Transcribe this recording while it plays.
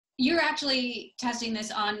you're actually testing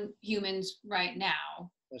this on humans right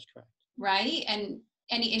now. That's correct. Right? And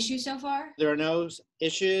any issues so far? There are no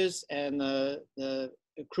issues, and the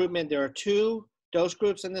recruitment, there are 2 dose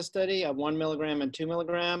groups in this study, a 1 milligram and 2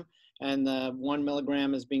 milligram, and the 1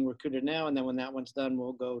 milligram is being recruited now, and then when that one's done,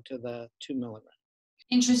 we'll go to the 2 milligram.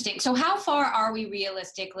 Interesting. So how far are we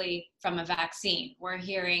realistically from a vaccine? We're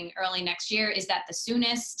hearing early next year. Is that the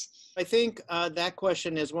soonest? I think that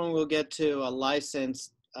question is when we'll get to a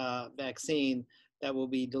licensed vaccine that will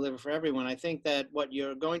be delivered for everyone. I think that what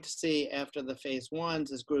you're going to see after the phase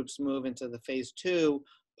 1s is groups move into the phase 2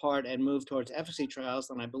 part and move towards efficacy trials.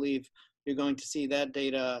 And I believe you're going to see that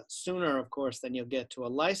data sooner, of course, than you'll get to a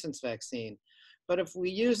licensed vaccine. But if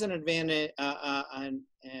we use an advantage,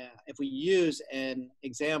 if we use an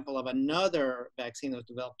example of another vaccine that was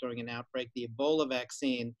developed during an outbreak, the Ebola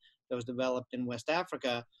vaccine that was developed in West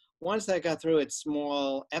Africa, once that got through its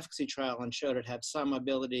small efficacy trial and showed it had some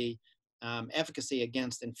ability, efficacy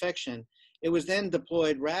against infection, it was then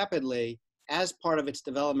deployed rapidly as part of its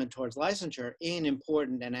development towards licensure in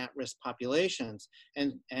important and at-risk populations.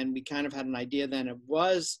 And we kind of had an idea then it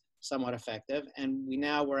was somewhat effective, and we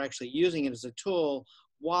now were actually using it as a tool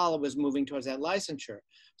while it was moving towards that licensure.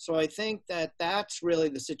 So I think that that's really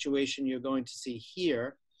the situation you're going to see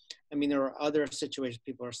here. I mean, there are other situations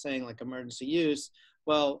people are saying like emergency use.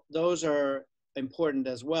 Well, those are important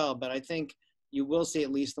as well, but I think you will see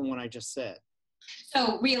at least the one I just said.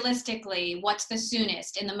 So realistically, what's the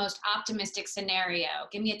soonest in the most optimistic scenario?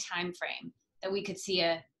 Give me a time frame that we could see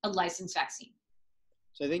a licensed vaccine.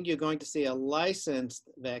 So I think you're going to see a licensed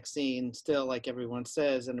vaccine still, like everyone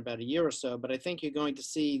says, in about a year or so, but I think you're going to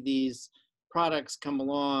see these products come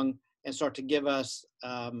along and start to give us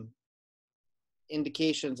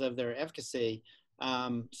indications of their efficacy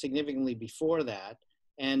significantly before that.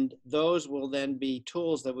 And those will then be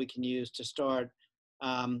tools that we can use to start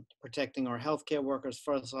protecting our healthcare workers,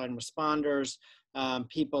 first-line responders,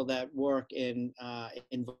 people that work in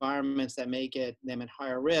environments that make them at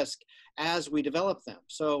higher risk as we develop them.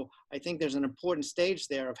 So I think there's an important stage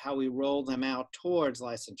there of how we roll them out towards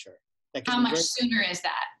licensure. How much sooner is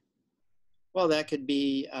that? Well, that could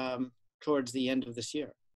be towards the end of this year.